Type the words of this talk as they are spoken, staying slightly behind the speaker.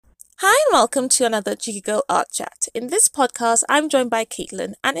welcome to another Checiegirl Art Chat. In this podcast, I'm joined by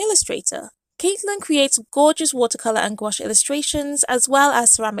Caitlin, an illustrator. Caitlin creates gorgeous watercolor and gouache illustrations as well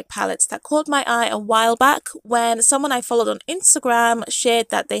as ceramic palettes that caught my eye a while back when someone I followed on Instagram shared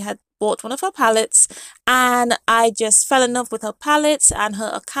that they had bought one of her palettes, and I just fell in love with her palettes and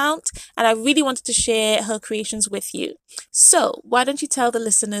her account, and I really wanted to share her creations with you. So, why don't you tell the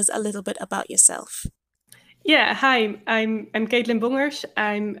listeners a little bit about yourself? Yeah, hi. I'm Caitlin Bongers.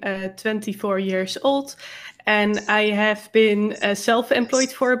 I'm 24 years old, and I have been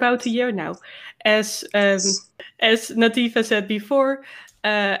self-employed for about a year now. As as Nativa said before,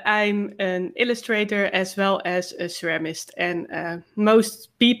 I'm an illustrator as well as a ceramist, and most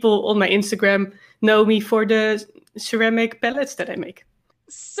people on my Instagram know me for the ceramic palettes that I make.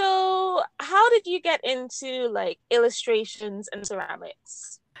 So, how did you get into like illustrations and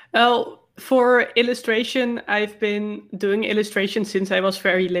ceramics? Well, for illustration, I've been doing illustration since I was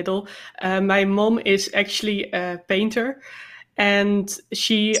very little. My mom is actually a painter, and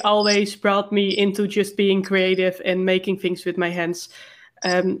she always brought me into just being creative and making things with my hands.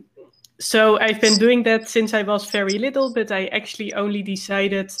 Um, so I've been doing that since I was very little, but I actually only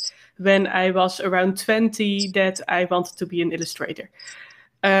decided when I was around 20 that I wanted to be an illustrator.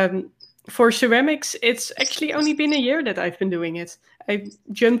 Um, for ceramics, it's actually only been a year that I've been doing it. I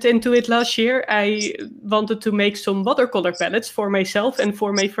jumped into it last year. I wanted to make some watercolor palettes for myself and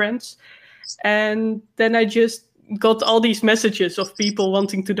for my friends. And then I just got all these messages of people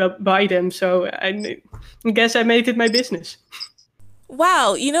wanting to buy them. So I guess I made it my business.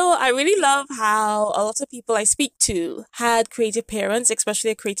 Wow, I really love how a lot of people I speak to had creative parents, especially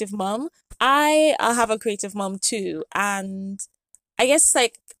a creative mom. I have a creative mom too, and I guess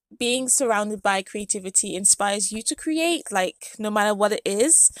like being surrounded by creativity inspires you to create, like no matter what it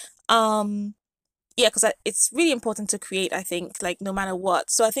is. Um, yeah, because it's really important to create, I think, like no matter what.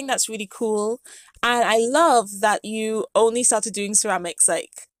 So I think that's really cool, and I love that you only started doing ceramics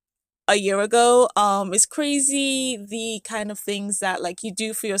like a year ago. It's crazy the kind of things that like you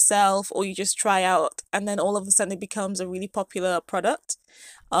do for yourself or you just try out and then all of a sudden it becomes a really popular product.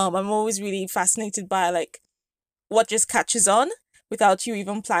 I'm always really fascinated by like what just catches on without you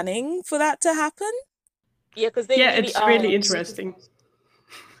even planning for that to happen. Yeah, because they Yeah, really it's are. really interesting.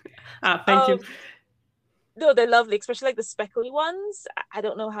 Thank Um, you. no, they're lovely, especially like the speckly ones. I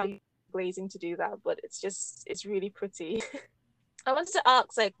don't know how you're glazing to do that, but it's really pretty. I wanted to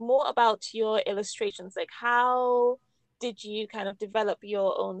ask like more about your illustrations. Like how did you kind of develop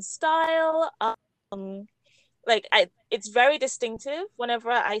your own style? Like it's very distinctive.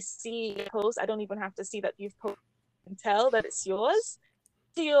 Whenever I see a post, I don't even have to see that you've posted and tell that it's yours.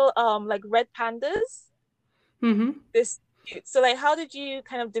 Feel like red pandas. Hmm. This cute. So like how did you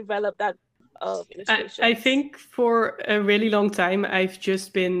kind of develop that of I illustrations? think for a really long time, I've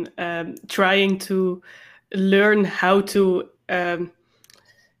just been trying to learn how to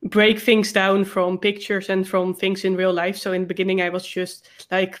break things down from pictures and from things in real life. So in the beginning, I was just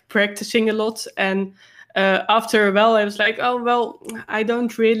like practicing a lot. And after a while, I was like, oh, well, I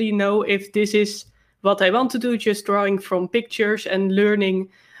don't really know if this is what I want to do, just drawing from pictures and learning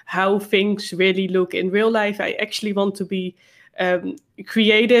how things really look in real life. I actually want to be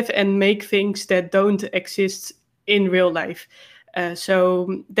creative and make things that don't exist in real life.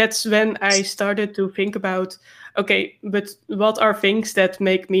 So that's when I started to think about, okay, but what are things that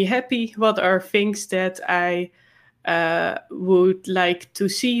make me happy? What are things that I would like to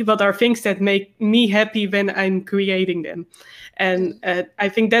see? What are things that make me happy when I'm creating them? And Mm. I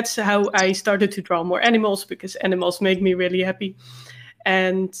think that's how I started to draw more animals because animals make me really happy.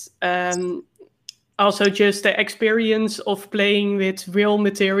 And also just the experience of playing with real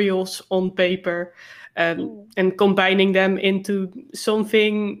materials on paper Mm. and combining them into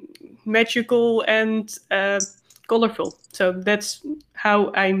something magical and colorful. So that's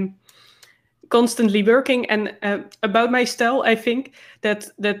how I'm constantly working. And about my style, I think that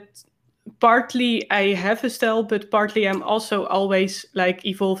partly I have a style, but partly I'm also always like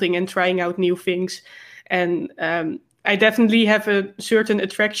evolving and trying out new things. And I definitely have a certain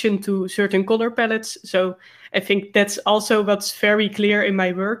attraction to certain color palettes. So I think that's also what's very clear in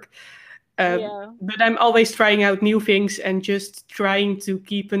my work. Yeah. But I'm always trying out new things and just trying to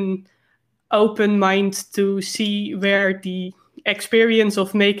keep an open mind to see where the experience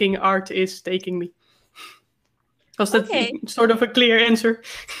of making art is taking me. Was that Okay. sort of a clear answer?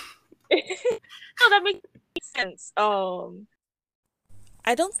 No, that makes sense.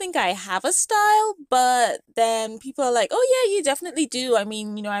 I don't think I have a style, but then people are like, "Oh yeah, you definitely do." I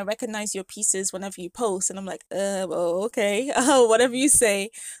mean, I recognize your pieces whenever you post, and I'm like, well, okay, whatever you say."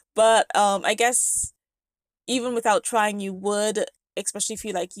 But I guess even without trying, you would, especially if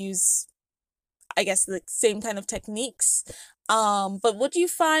you like use I guess the same kind of techniques. But what do you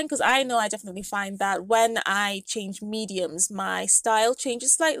find? Because I know I definitely find that when I change mediums, my style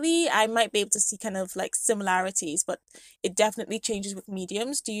changes slightly. I might be able to see kind of like similarities, but it definitely changes with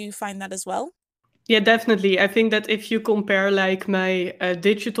mediums. Do you find that as well? Yeah, definitely. I think that if you compare like my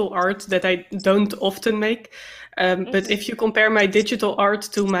digital art that I don't often make, but if Mm-hmm. you compare my digital art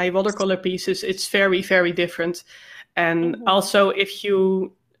to my watercolor pieces, it's very, very different. And Mm-hmm. also, if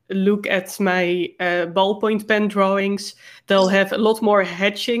you look at my ballpoint pen drawings, they'll Mm-hmm. have a lot more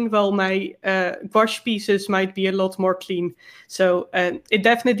hatching, while my gouache pieces might be a lot more clean. So it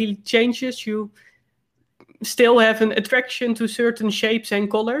definitely changes. You still have an attraction to certain shapes and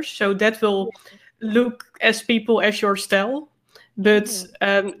colors, so that will look as people as your style. But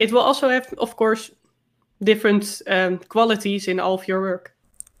Mm-hmm. it will also have, of course, different qualities in all of your work.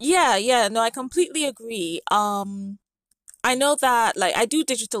 Yeah, yeah, no, I completely agree. I know that like I do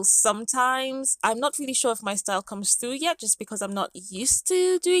digital sometimes. I'm not really sure if my style comes through yet just because I'm not used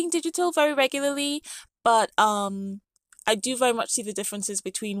to doing digital very regularly, but I do very much see the differences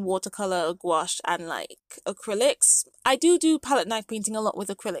between watercolor, gouache, and like acrylics. I do palette knife painting a lot with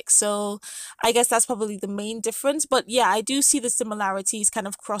acrylics, so I guess that's probably the main difference. But yeah, I do see the similarities kind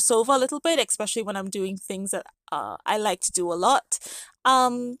of cross over a little bit, especially when I'm doing things that I like to do a lot.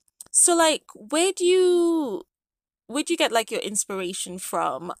 Um, so like where'd you get like your inspiration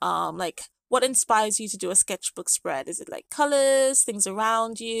from? Like what inspires you to do a sketchbook spread? Is it like colors, things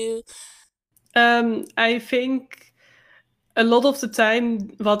around you? I think a lot of the time,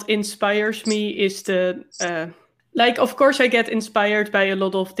 what inspires me is like, of course, I get inspired by a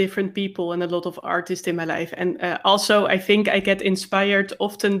lot of different people and a lot of artists in my life. And also, I think I get inspired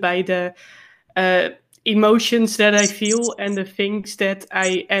often by the uh, emotions that I feel and the things that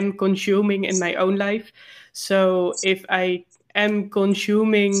I am consuming in my own life. So if I am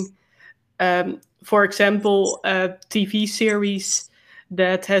consuming, for example, a TV series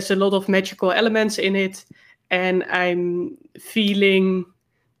that has a lot of magical elements in it, and I'm feeling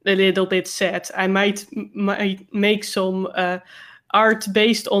a little bit sad, I might make some art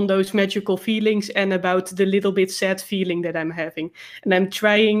based on those magical feelings and about the little bit sad feeling that I'm having. And I'm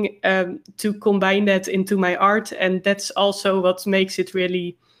trying to combine that into my art, and that's also what makes it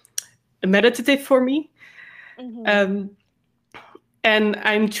really meditative for me. Mm-hmm. Um, and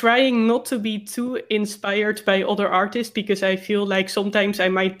I'm trying not to be too inspired by other artists because I feel like sometimes I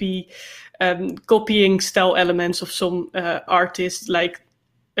might be copying style elements of some artists, like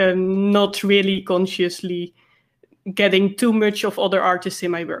not really consciously getting too much of other artists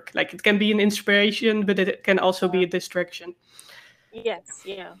in my work. Like it can be an inspiration, but it can also be Yeah. a distraction. Yes,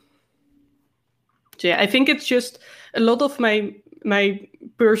 yeah. So yeah, I think it's just a lot of my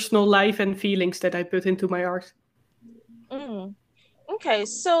personal life and feelings that I put into my art. Mm. Okay,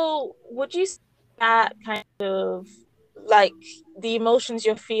 so would you say that kind of like the emotions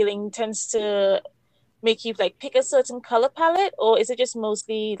you're feeling tends to make you like pick a certain color palette, or is it just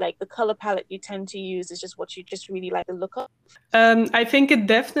mostly like the color palette you tend to use is just what you just really like the look of? I think it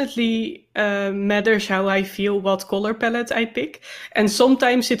definitely matters how I feel, what color palette I pick. And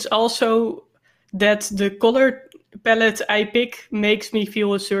sometimes it's also that the color palette I pick makes me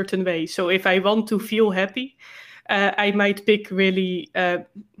feel a certain way. So if I want to feel happy, I might pick really,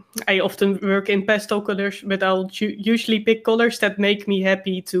 I often work in pastel colors, but I'll usually pick colors that make me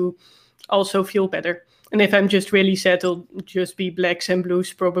happy to also feel better. And if I'm just really sad, it'll just be blacks and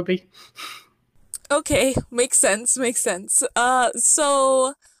blues probably. Okay, makes sense, makes sense.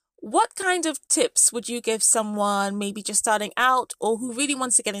 So what kind of tips would you give someone maybe just starting out or who really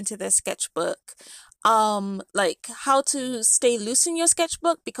wants to get into their sketchbook? Like how to stay loose in your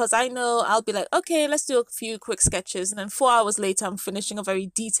sketchbook? Because I know I'll be like, okay, let's do a few quick sketches, and then 4 hours later I'm finishing a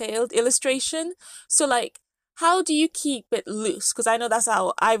very detailed illustration. So like, how do you keep it loose? Because I know that's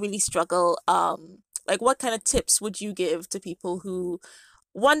how I really struggle. Like what kind of tips would you give to people who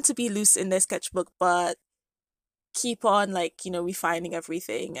want to be loose in their sketchbook, but keep on like, refining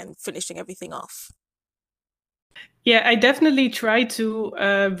everything and finishing everything off. Yeah, I definitely try to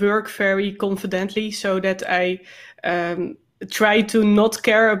work very confidently so that I um, try to not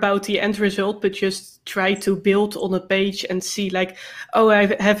care about the end result, but just try to build on a page and see, like, oh,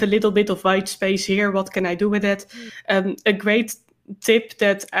 I have a little bit of white space here. What can I do with it? A great tip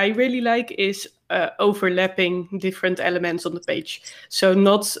that I really like is overlapping different elements on the page. So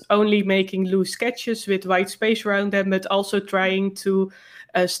not only making loose sketches with white space around them, but also trying to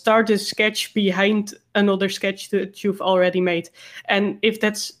start a sketch behind another sketch that you've already made. And if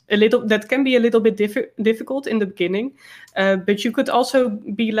that can be a little bit difficult in the beginning, but you could also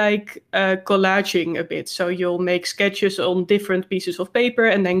be like collaging a bit. So you'll make sketches on different pieces of paper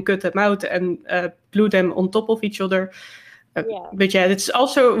and then cut them out and glue them on top of each other. Yeah. But yeah, it's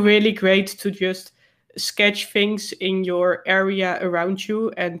also really great to just sketch things in your area around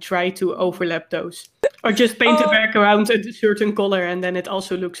you and try to overlap those. Or just paint a Oh, background a certain color and then it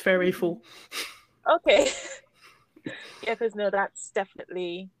also looks very full. okay. Yeah, because no, that's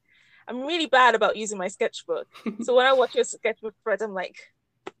definitely. I'm really bad about using my sketchbook. So when I watch your sketchbook, Fred, I'm like,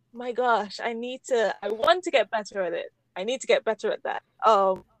 my gosh, I want to get better at it. I need to get better at that.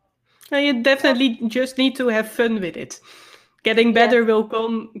 You definitely just need to have fun with it. Getting Yes. better will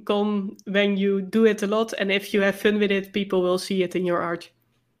come when you do it a lot, and if you have fun with it, people will see it in your art.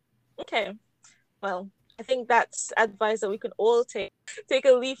 Okay. Well, I think that's advice that we can all take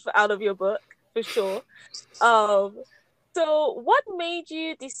a leaf out of your book for sure. Um, so what made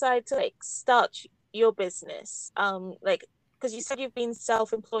you decide to like start your business? Like because you said you've been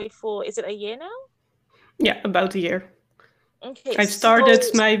self-employed for, is it a year now? Yeah, about a year. Okay, I so started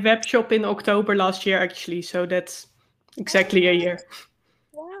my web shop in October last year, actually, so that's exactly a oh year.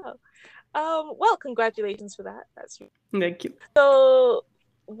 wow. Well, congratulations for that. That's Thank you. so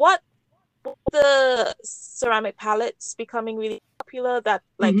what the ceramic palettes becoming really popular that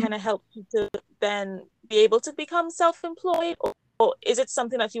like kind Mhm. of helped you to then be able to become self-employed, or is it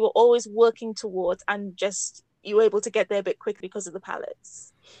something that you were always working towards and just you were able to get there a bit quick because of the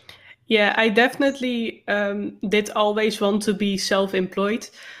palettes? Yeah, I definitely did always want to be self-employed.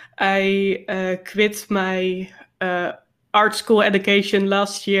 I quit my uh, art school education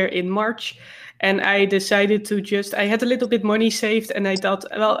last year in March, and I decided to I had a little bit money saved, and I thought,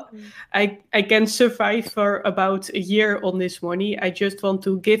 well, Mhm. I can survive for about a year on this money. I just want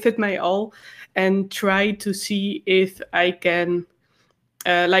to give it my all and try to see if I can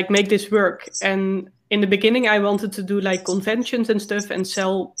like make this work. And in the beginning, I wanted to do like conventions and stuff and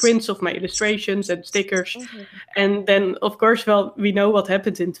sell prints of my illustrations and stickers. Mhm. And then, of course, well, we know what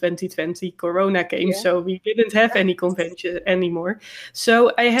happened in 2020. Corona came, Yeah. so we didn't have any convention anymore.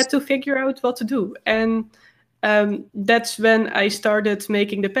 So I had to figure out what to do. And that's when I started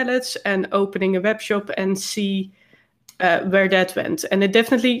making the palettes and opening a web shop and see where that went. And it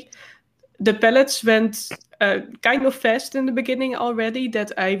definitely the pellets went kind of fast in the beginning already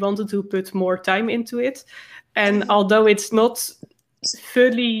that I wanted to put more time into it. And Mhm. although it's not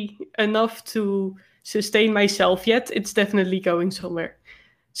fully enough to sustain myself yet, it's definitely going somewhere.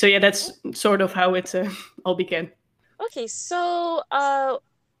 So yeah, that's sort of how it all began. Okay, so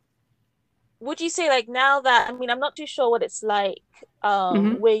would you say like now that I mean I'm not too sure what it's like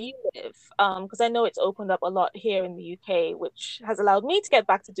Hmm. where you live because I know it's opened up a lot here in the UK, which has allowed me to get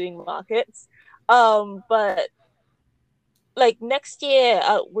back to doing markets, but like next year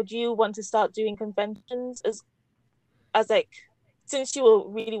would you want to start doing conventions as like since you were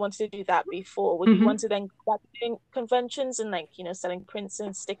really wanted to do that before, would you want Hmm. to then go back to doing conventions and like selling prints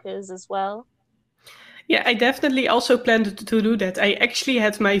and stickers as well? Yeah, I definitely also planned to do that. I actually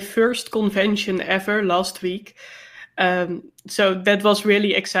had my first convention ever last week. So that was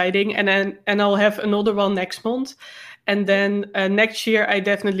really exciting, and I'll have another one next month, and then next year I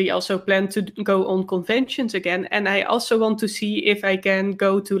definitely also plan to go on conventions again, and I also want to see if I can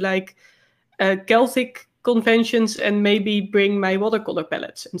go to like Celtic conventions and maybe bring my watercolor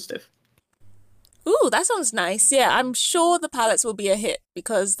palettes and stuff. Ooh, that sounds nice. Yeah, I'm sure the palettes will be a hit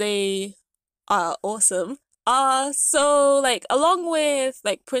because they are awesome. So like along with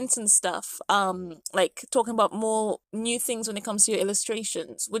like prints and stuff, like talking about more new things when it comes to your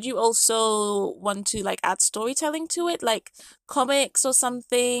illustrations, would you also want to like add storytelling to it, like comics or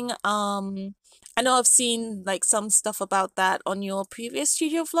something? I know I've seen like some stuff about that on your previous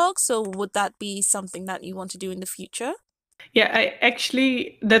studio vlog, so would that be something that you want to do in the future? Yeah, I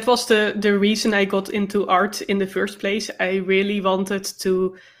actually that was the reason I got into art in the first place. I really wanted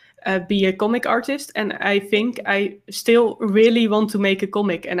to be a comic artist, and I think I still really want to make a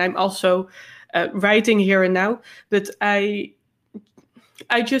comic. And I'm also writing here and now, but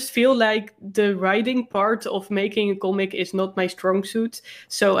I just feel like the writing part of making a comic is not my strong suit.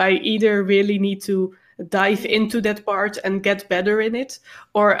 So I either really need to dive Mhm. into that part and get better in it,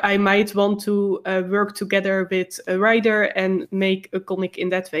 or I might want to work together with a writer and make a comic in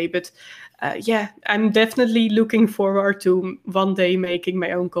that way. But yeah, I'm definitely looking forward to one day making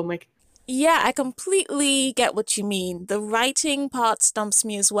my own comic. Yeah, I completely get what you mean. The writing part stumps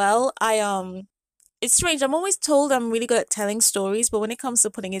me as well. It's strange. I'm always told I'm really good at telling stories, but when it comes to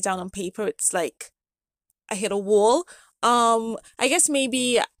putting it down on paper, it's like I hit a wall. I guess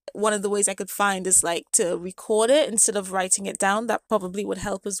maybe one of the ways I could find is like to record it instead of writing it down. That probably would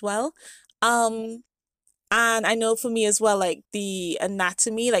help as well. Um, and I know for me as well, like the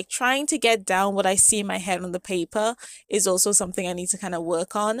anatomy, like trying to get down what I see in my head on the paper is also something I need to kind of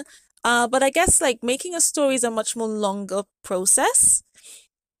work on. But I guess like making a story is a much more longer process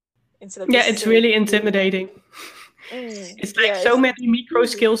instead of Yeah, just it's saying, really intimidating. It's like yeah, so it's many micro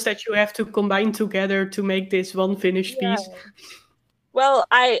skills that you have to combine together to make this one finished piece. yeah. Well,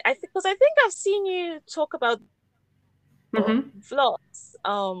 I think because I think I've seen you talk about Hmm. vlogs.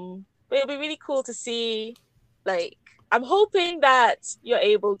 But it'll be really cool to see. Like, I'm hoping that you're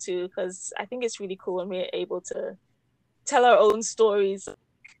able to, because I think it's really cool when we're able to tell our own stories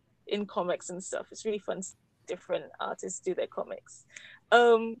in comics and stuff. It's really fun. Different artists do their comics.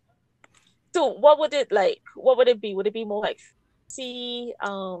 Um, so what would it like? What would it be? Would it be more like fantasy?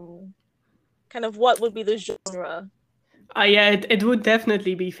 Kind of what would be the genre? Yeah, it would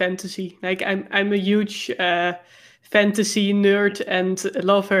definitely be fantasy. Like I'm a huge fantasy nerd and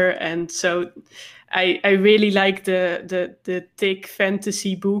lover, and so I really like the thick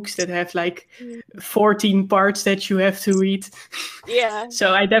fantasy books that have like Mm. 14 parts that you have to read. Yeah,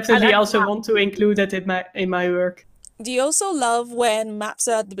 So I definitely and also want to include that in my work. do you also love when maps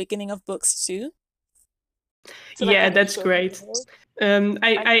are at the beginning of books too? To like Yeah, any that's story great. world?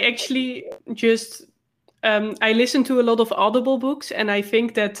 I I think that'd be actually cool. just I listen to a lot of Audible books, and I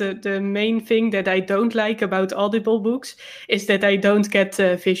think that the main thing that I don't like about Audible books is that I don't get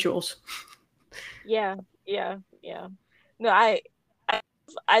visuals. Yeah, yeah, yeah. No, I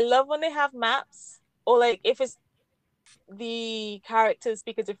I love when they have maps or like if it's the characters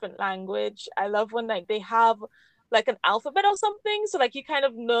speak a different language. I love when like they have like an alphabet or something, so like you kind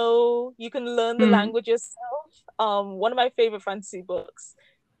of know you can learn the Mhm. language yourself. One of my favorite fantasy books,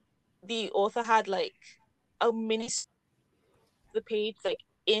 the author had like a mini the page like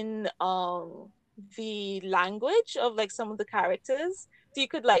in the language of like some of the characters. So you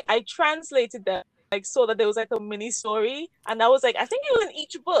could like I translated them, like saw that there was like a mini story, and I was like, I think it was in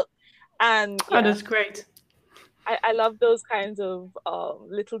each book. And Oh, yeah, that's great. I love those kinds of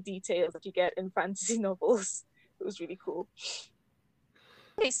little details that you get in fantasy novels. It was really cool.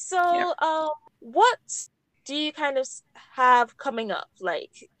 Okay, Yeah. so what do you kind of have coming up?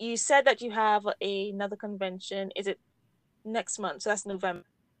 Like you said that you have another convention. Is it next month? So that's November,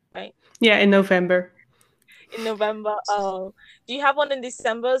 right? Yeah, in November. In November. Oh, do you have one in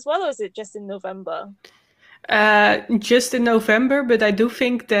December as well, or is it just in November? Just in November, but I do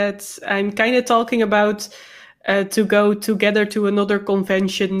think that I'm kind of talking about to go together to another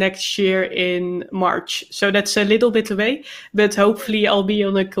convention next year in March. So that's a little bit away, but Mm. hopefully I'll be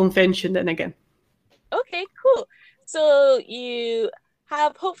on a convention then again. Okay, cool. So you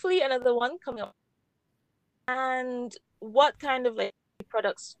have hopefully another one coming up. And what kind of like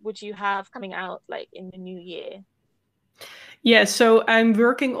products would you have coming out like in the new year? Yeah, so I'm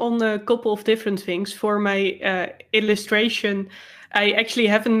working on a couple of different things. For my illustration, I actually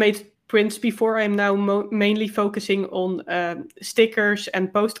haven't made prints before. I'm now mainly focusing on stickers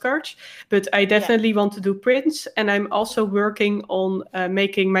and postcards, but I Yeah. definitely want to do prints. And I'm also working on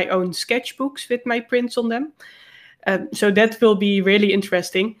making my own sketchbooks with my prints on them. So that will be really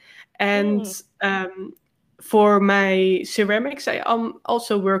interesting. And Mm, um, for my ceramics, I am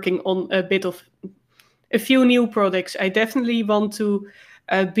also working on a few new products. I definitely want to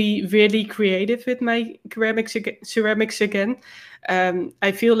be really creative with my ceramics again.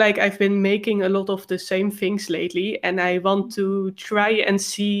 I feel like I've been making a lot of the same things lately, and I want to try and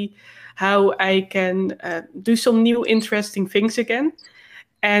see how I can do some new interesting things again.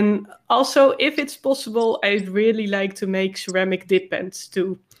 And also, if it's possible, I'd really like to make ceramic dip pens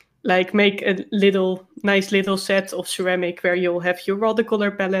too. Like make a little nice little set of ceramic where you'll have your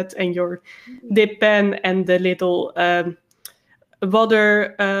watercolor palette and your mm. dip pen and the little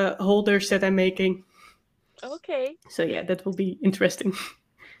water holders that I'm making. Okay. So yeah, that will be interesting.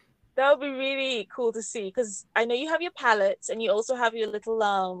 That would be really cool to see because I know you have your palettes and you also have your little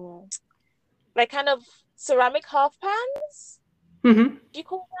like kind of ceramic half pans, Hmm. do you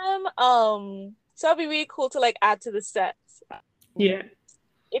call them? So that'd be really cool to like add to the set. Yeah.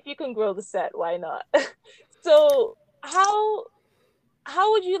 If you can grow the set, why not? So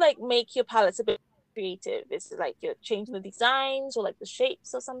how would you like make your palettes a bit creative? Is it like you're changing the designs or like the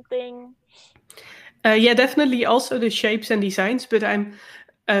shapes or something? Yeah, definitely also the shapes and designs, but I'm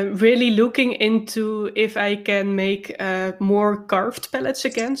really looking into if I can make more carved palettes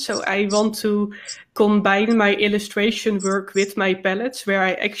again. So I want to combine my illustration work with my palettes, where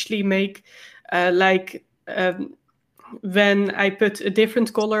I actually make like when I put a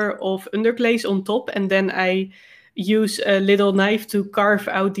different color of underglaze on top, and then I use a little knife to carve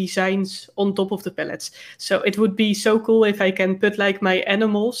out designs on top of the palettes. So it would be so cool if I can put like my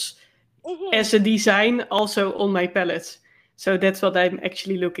animals as a design also on my palette. So that's what I'm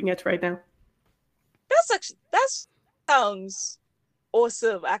actually looking at right now. That sounds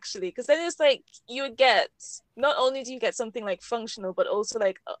awesome, actually, because then it's like you would get, not only do you get something like functional, but also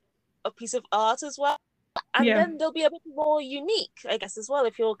like a piece of art as well, and Yeah. then they'll be a bit more unique, I guess, as well,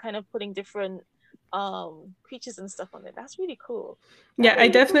 if you're kind of putting different creatures and stuff on it. That's really cool. Yeah, That'd be I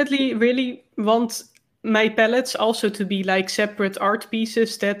really cool. definitely really want my palettes also to be like separate art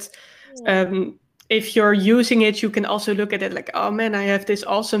pieces that if you're using it, you can also look at it like, oh man, I have this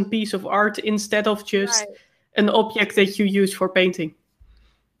awesome piece of art, instead of just Right. an object that you use for painting.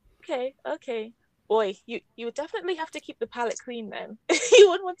 Okay, okay. Boy, you would definitely have to keep the palette clean then. You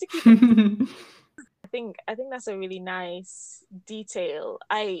wouldn't want to keep it. I think that's a really nice detail.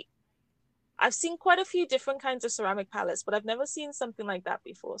 I've seen quite a few different kinds of ceramic palettes, but I've never seen something like that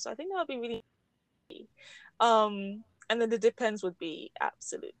before. So I think that would be really and then the dip pens would be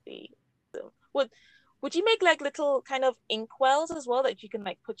absolutely awesome. Would you make like little kind of ink wells as well that you can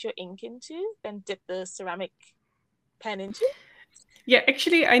like put your ink into, then dip the ceramic pen into? Yeah,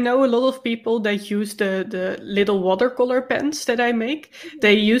 actually, I know a lot of people that use the little watercolor pens that I make.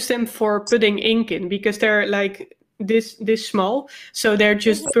 They use them for putting ink in because they're like this small, so they're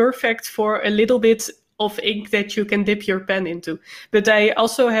just perfect for a little bit of ink that you can dip your pen into. But I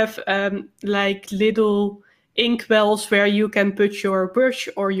also have like little ink wells where you can put your brush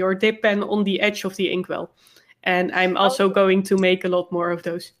or your dip pen on the edge of the inkwell. And I'm Oh, also going to make a lot more of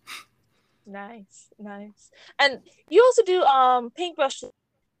those. nice, nice. And you also do paintbrush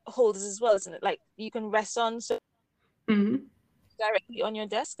holders as well, isn't it? Like you can rest on so Hmm. directly on your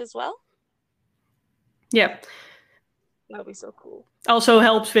desk as well. Yeah. That'd be so cool. Also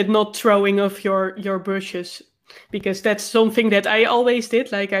helps with not throwing off your brushes, because that's something that I always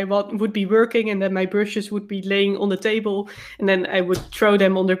did. Like I would be working and then my brushes would be laying on the table, and then I would throw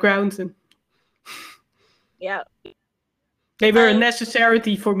them on the ground, and Yeah. they were a I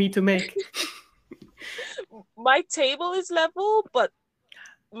necessity for me to make. My table is level, but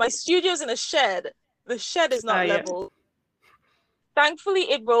my studio's in a shed. The shed is not Yeah. level.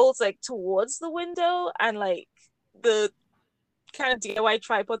 Thankfully, it rolls like towards the window, and like the kind of DIY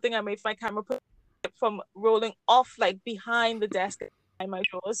tripod thing I made for my camera from rolling off like behind the desk behind my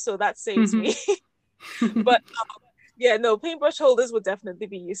drawers, so that saves me. But yeah, no, paintbrush holders would definitely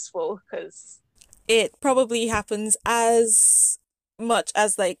be useful because it probably happens as much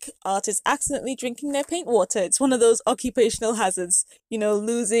as like artists accidentally drinking their paint water. It's one of those occupational hazards,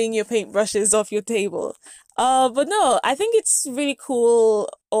 losing your paintbrushes off your table. But no, I think it's really cool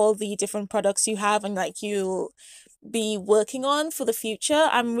all the different products you have and like you be working on for the future.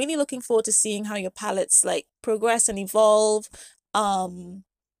 I'm really looking forward to seeing how your palettes like progress and evolve. Um,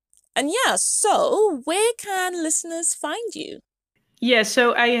 and yeah, so where can listeners find you? Yeah,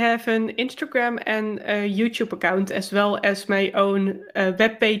 so I have an Instagram and a YouTube account, as well as my own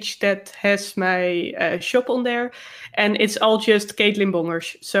webpage that has my shop on there. And it's all just Caitlin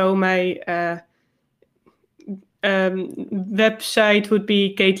Bongers. So my website would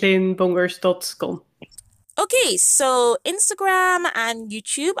be caitlinbongers.com. Okay, so Instagram and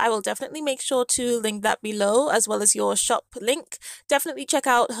YouTube, I will definitely make sure to link that below as well as your shop link. Definitely check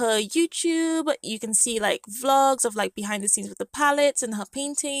out her YouTube. You can see like vlogs of like behind the scenes with the palettes and her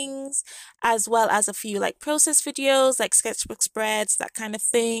paintings, as well as a few like process videos, like sketchbook spreads, that kind of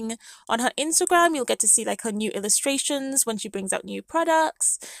thing. On her Instagram, you'll get to see like her new illustrations when she brings out new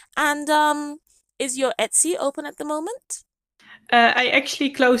products. And is your Etsy open at the moment? I actually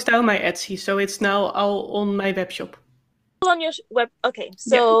closed down my Etsy, so it's now all on my web shop. On your web. Okay, Yeah.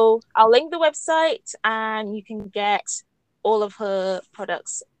 so I'll link the website and you can get all of her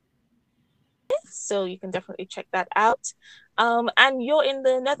products. So you can definitely check that out. And you're in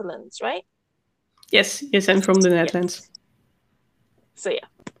the Netherlands, right? Yes, I'm from the Yeah. Netherlands. So yeah,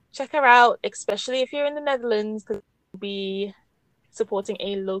 check her out, especially if you're in the Netherlands, because you'll be supporting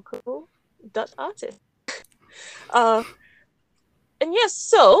a local Dutch artist. And yes,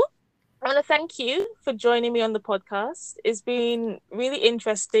 so I want to thank you for joining me on the podcast. It's been really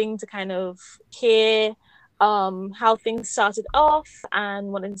interesting to kind of hear how things started off and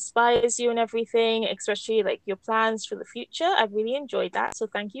what inspires you and everything, especially like your plans for the future. I've really enjoyed that. So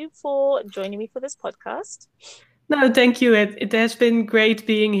thank you for joining me for this podcast. No, thank you. It has been great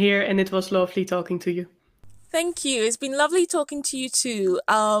being here, and it was lovely talking to you. Thank you. It's been lovely talking to you too.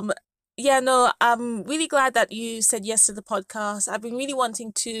 Yeah, no, I'm really glad that you said yes to the podcast. I've been really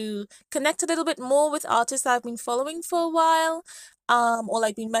wanting to connect a little bit more with artists that I've been following for a while, or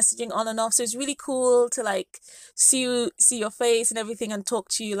like been messaging on and off. So it's really cool to like see your face and everything and talk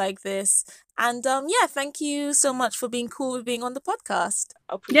to you like this. And yeah, thank you so much for being cool with being on the podcast.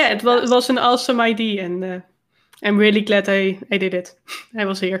 I Yeah, appreciate it that. was an awesome idea, and I'm really glad I did it. I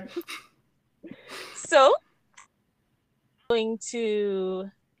was here. So going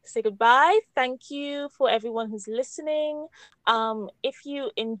to say goodbye. Thank you for everyone who's listening. If you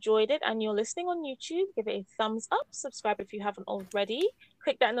enjoyed it and you're listening on YouTube, give it a thumbs up, subscribe if you haven't already,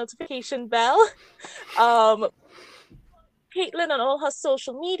 click that notification bell. Um, Caitlin on all her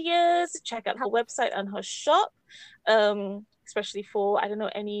social medias, check out her website and her shop. Especially for, I don't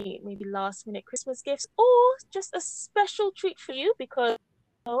know, any maybe last minute Christmas gifts or just a special treat for you because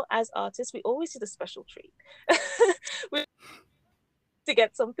as artists, we always need a special treat. We to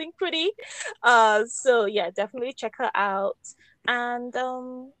get something pretty. So yeah, definitely check her out. And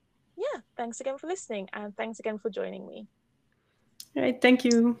yeah, thanks again for listening and thanks again for joining me. All right, thank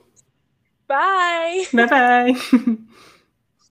you. Bye. Bye bye.